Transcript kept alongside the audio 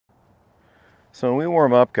So when we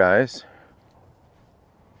warm up, guys,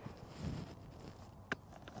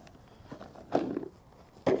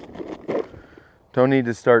 don't need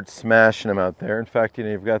to start smashing them out there. In fact, you know,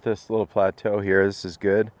 you've got this little plateau here. This is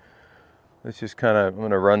good. Let's just kind of, I'm going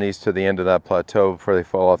to run these to the end of that plateau before they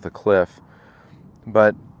fall off the cliff.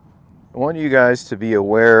 But I want you guys to be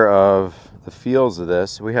aware of the feels of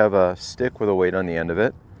this. We have a stick with a weight on the end of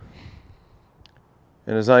it.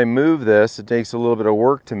 And as I move this, it takes a little bit of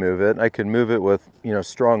work to move it. I could move it with, you know,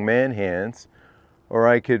 strong man hands, or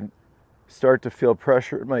I could start to feel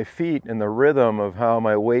pressure at my feet and the rhythm of how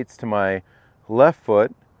my weight's to my left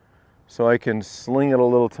foot, so I can sling it a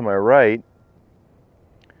little to my right.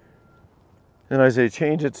 And as I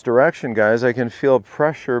change its direction, guys, I can feel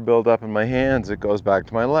pressure build up in my hands. It goes back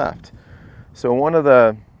to my left. So one of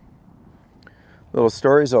the little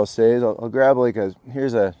stories I'll say is I'll grab like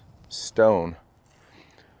here's a stone.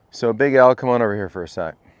 So Big Al, come on over here for a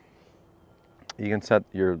sec. You can set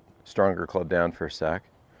your stronger club down for a sec.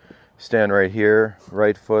 Stand right here,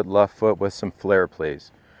 right foot, left foot with some flair,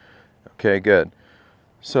 please. Okay, good.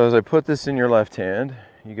 So as I put this in your left hand,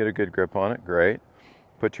 you get a good grip on it, great.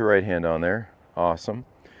 Put your right hand on there, awesome.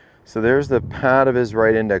 So there's the pad of his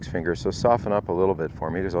right index finger, so soften up a little bit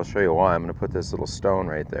for me because I'll show you why. I'm gonna put this little stone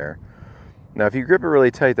right there. Now if you grip it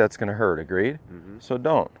really tight, that's gonna hurt, agreed? Mm-hmm. So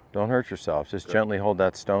don't hurt yourself, just gently hold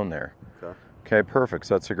that stone there. Okay. Okay, perfect,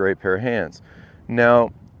 so that's a great pair of hands.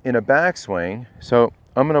 Now, in a backswing, so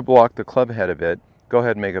I'm gonna block the club head a bit, go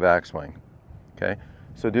ahead and make a backswing, okay?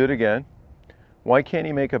 So do it again. Why can't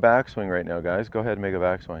he make a backswing right now, guys? Go ahead and make a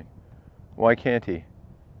backswing. Why can't he?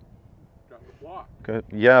 Got the block. Good.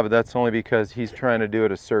 Yeah, but that's only because he's trying to do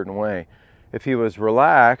it a certain way. If he was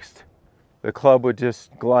relaxed, the club would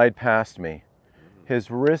just glide past me.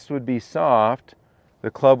 His wrist would be soft, the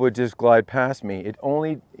club would just glide past me. The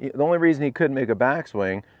only reason he couldn't make a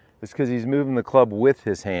backswing is because he's moving the club with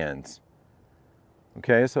his hands.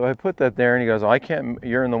 Okay, so I put that there and he goes, oh, I can't,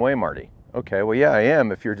 you're in the way, Marty. Okay, well, yeah, I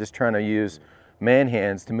am if you're just trying to use man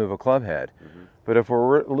hands to move a club head. Mm-hmm. But if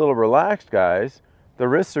we're a little relaxed, guys, the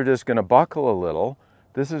wrists are just going to buckle a little.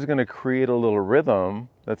 This is going to create a little rhythm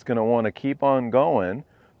that's going to want to keep on going.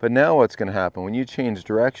 But now what's going to happen? When you change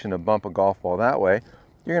direction to bump a golf ball that way,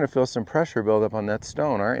 you're going to feel some pressure build up on that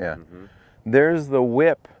stone, aren't you? Mm-hmm. There's the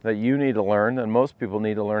whip that you need to learn and most people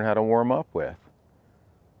need to learn how to warm up with.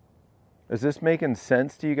 Is this making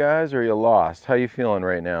sense to you guys, or are you lost? How are you feeling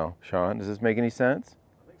right now, Sean? Does this make any sense?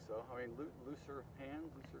 I think so. I mean, looser hand,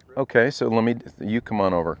 looser grip. Okay, so you come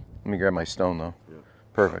on over. Let me grab my stone, though. Yeah.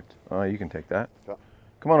 Perfect. You can take that. Yeah.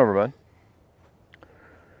 Come on over, bud.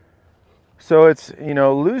 So it's, you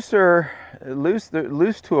know, loose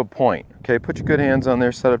to a point. Okay, put your good hands on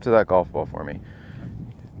there, set up to that golf ball for me.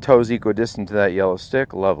 Toes equidistant to that yellow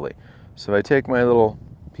stick, lovely. So I take my little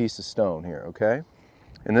piece of stone here, okay?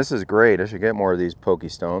 And this is great. I should get more of these pokey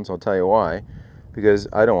stones. I'll tell you why. Because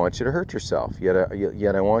I don't want you to hurt yourself. Yet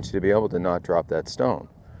I want you to be able to not drop that stone.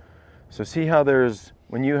 So see how there's,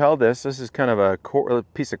 when you held this is kind of a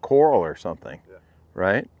piece of coral or something, yeah.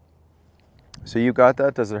 Right? So you got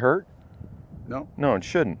that? Does it hurt? No. No, it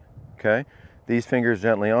shouldn't. Okay? These fingers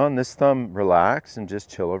gently on. This thumb relax and just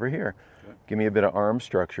chill over here. Okay. Give me a bit of arm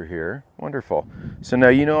structure here. Wonderful. So now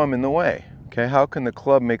you know I'm in the way. Okay? How can the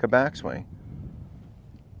club make a backswing?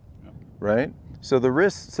 Right? So the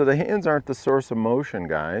wrists, so the hands aren't the source of motion,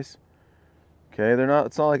 guys. Okay, they're not,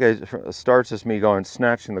 it's not like it starts as me going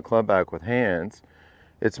snatching the club back with hands.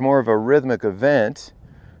 It's more of a rhythmic event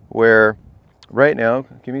where right now,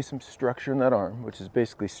 give me some structure in that arm, which is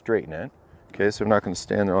basically straighten it. Okay, so I'm not going to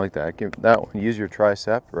stand there like that. Give that one, use your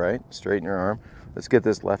tricep, right? Straighten your arm. Let's get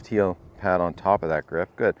this left heel pad on top of that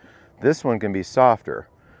grip. Good. This one can be softer.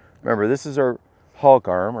 Remember, this is our Hulk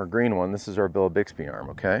arm, or green one. This is our Bill Bixby arm,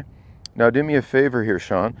 okay? Now do me a favor here,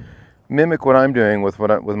 Sean. Mimic what I'm doing with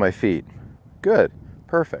with my feet. Good,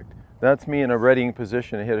 perfect. That's me in a readying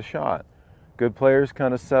position to hit a shot. Good players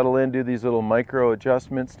kind of settle in, do these little micro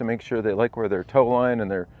adjustments to make sure they like where their toe line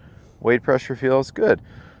and their weight pressure feels. Good.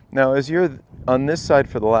 Now as you're on this side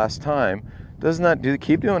for the last time, doesn't that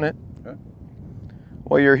keep doing it? Okay.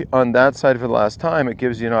 While you're on that side for the last time, it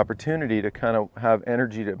gives you an opportunity to kind of have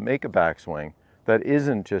energy to make a backswing that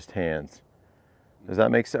isn't just hands. Does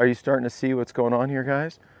that make sense? Are you starting to see what's going on here,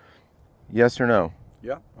 guys? Yes or no?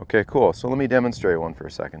 Yeah. Okay, cool. So let me demonstrate one for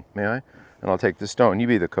a second, may I? And I'll take the stone. You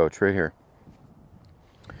be the coach right here.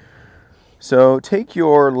 So take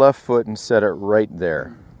your left foot and set it right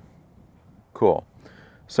there. Cool.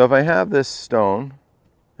 So if I have this stone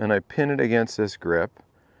and I pin it against this grip,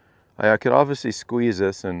 I could obviously squeeze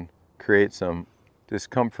this and create some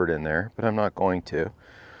discomfort in there, but I'm not going to.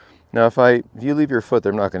 Now if you leave your foot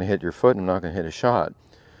there, I'm not going to hit your foot and I'm not going to hit a shot.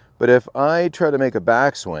 But if I try to make a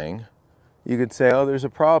backswing, you could say, oh, there's a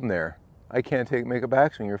problem there. I can't make a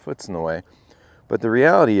backswing, your foot's in the way. But the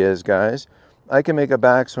reality is, guys, I can make a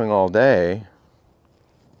backswing all day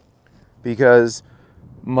because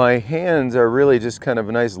my hands are really just kind of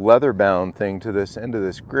a nice leather bound thing to this end of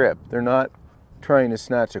this grip. They're not trying to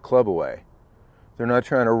snatch a club away. They're not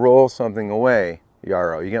trying to roll something away,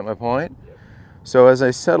 Yarrow. You get my point? Yep. So as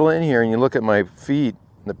I settle in here and you look at my feet,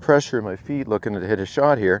 the pressure of my feet looking to hit a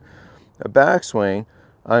shot here, a backswing,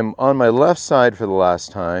 I'm on my left side for the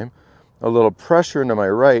last time, a little pressure into my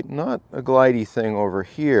right, not a glidey thing over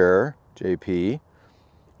here, JP.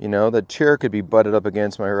 You know, the chair could be butted up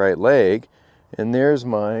against my right leg, and there's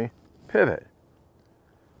my pivot.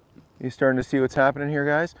 You starting to see what's happening here,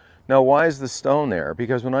 guys? Now, why is the stone there?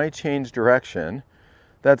 Because when I change direction,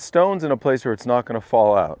 that stone's in a place where it's not going to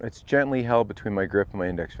fall out. It's gently held between my grip and my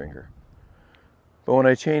index finger. But when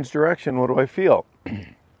I change direction, what do I feel?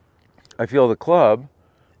 I feel the club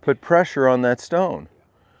put pressure on that stone.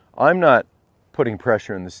 I'm not putting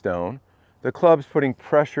pressure in the stone. The club's putting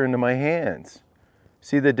pressure into my hands.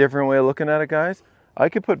 See the different way of looking at it, guys? I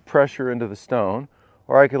could put pressure into the stone,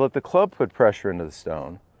 or I could let the club put pressure into the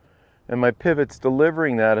stone. And my pivot's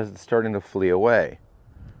delivering that as it's starting to flee away.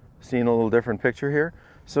 Seeing a little different picture here?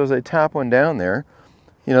 So as I tap one down there,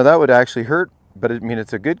 you know, that would actually hurt, but I mean,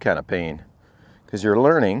 it's a good kind of pain because you're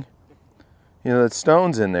learning. You know, that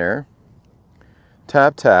stone's in there.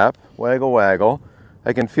 Tap, tap, waggle, waggle.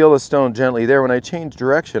 I can feel the stone gently there. When I change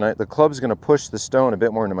direction, the club's going to push the stone a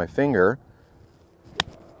bit more into my finger.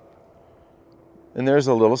 And there's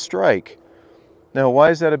a little strike. Now, why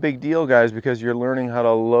is that a big deal, guys? Because you're learning how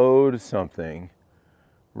to load something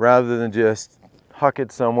rather than just huck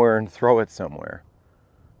it somewhere and throw it somewhere.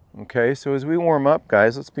 Okay, so as we warm up,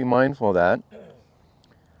 guys, let's be mindful of that.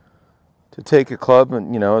 To take a club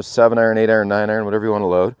and, you know, a 7-iron, 8-iron, 9-iron, whatever you want to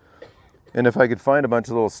load. And if I could find a bunch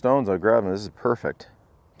of little stones, I'll grab them. This is perfect.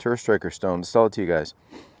 Turf striker stone. Sell it to you guys.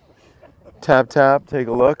 Tap, tap, take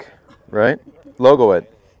a look, right? Logo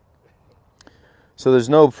it. So there's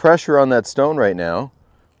no pressure on that stone right now.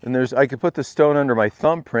 And I could put the stone under my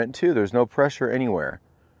thumbprint too. There's no pressure anywhere,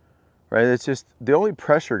 right? It's just, the only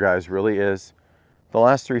pressure, guys, really is the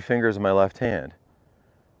last 3 fingers of my left hand.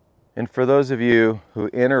 And for those of you who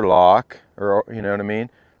interlock, or you know what I mean,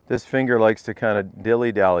 this finger likes to kind of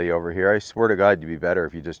dilly-dally over here. I swear to God, you'd be better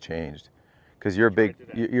if you just changed. Because your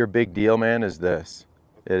big deal, man, is this.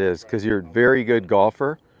 It is, because you're a very good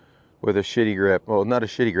golfer with a shitty grip. Well, not a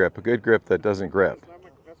shitty grip, a good grip that doesn't grip.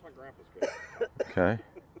 That's my grandpa's grip. Okay.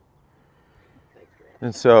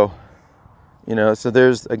 And so, you know, so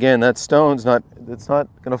there's, again, that stone's not, it's not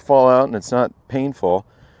going to fall out and it's not painful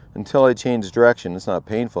until I change direction. It's not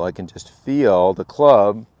painful. I can just feel the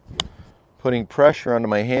club putting pressure onto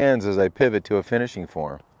my hands as I pivot to a finishing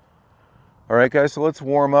form. All right, guys, so let's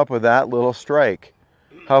warm up with that little strike.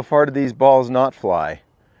 How far did these balls not fly?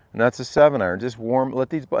 And that's a 7-iron. Just warm, let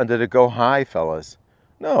these, did it go high, fellas?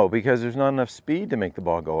 No, because there's not enough speed to make the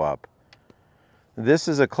ball go up. This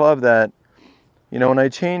is a club that, you know, when I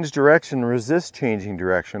change direction, resist changing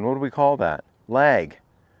direction, what do we call that? Lag.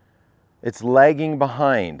 It's lagging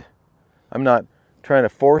behind. I'm not trying to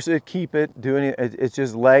force it, keep it, it's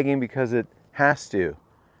just lagging because it has to.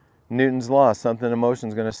 Newton's law, something in motion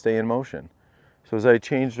is going to stay in motion. So as I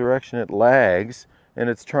change direction, it lags, and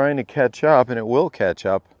it's trying to catch up, and it will catch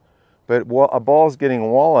up, but a ball's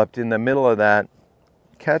getting walloped in the middle of that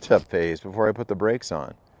catch-up phase before I put the brakes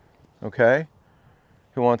on. Okay?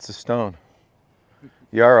 Who wants the stone?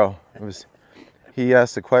 Yarrow. He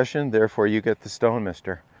asked the question, therefore you get the stone,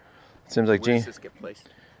 mister. It seems like Where does this get placed?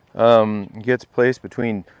 Gets placed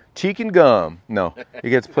between cheek and gum. No, it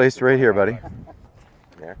gets placed right here, buddy.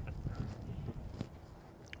 There.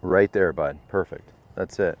 Right there, bud. Perfect.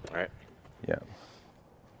 That's it. All right. Yeah.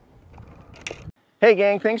 Hey,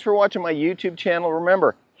 gang, thanks for watching my YouTube channel.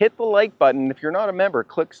 Remember, hit the like button. If you're not a member,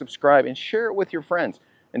 click subscribe and share it with your friends.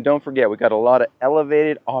 And don't forget, we got a lot of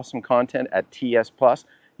elevated, awesome content at TS Plus.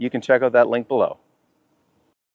 You can check out that link below.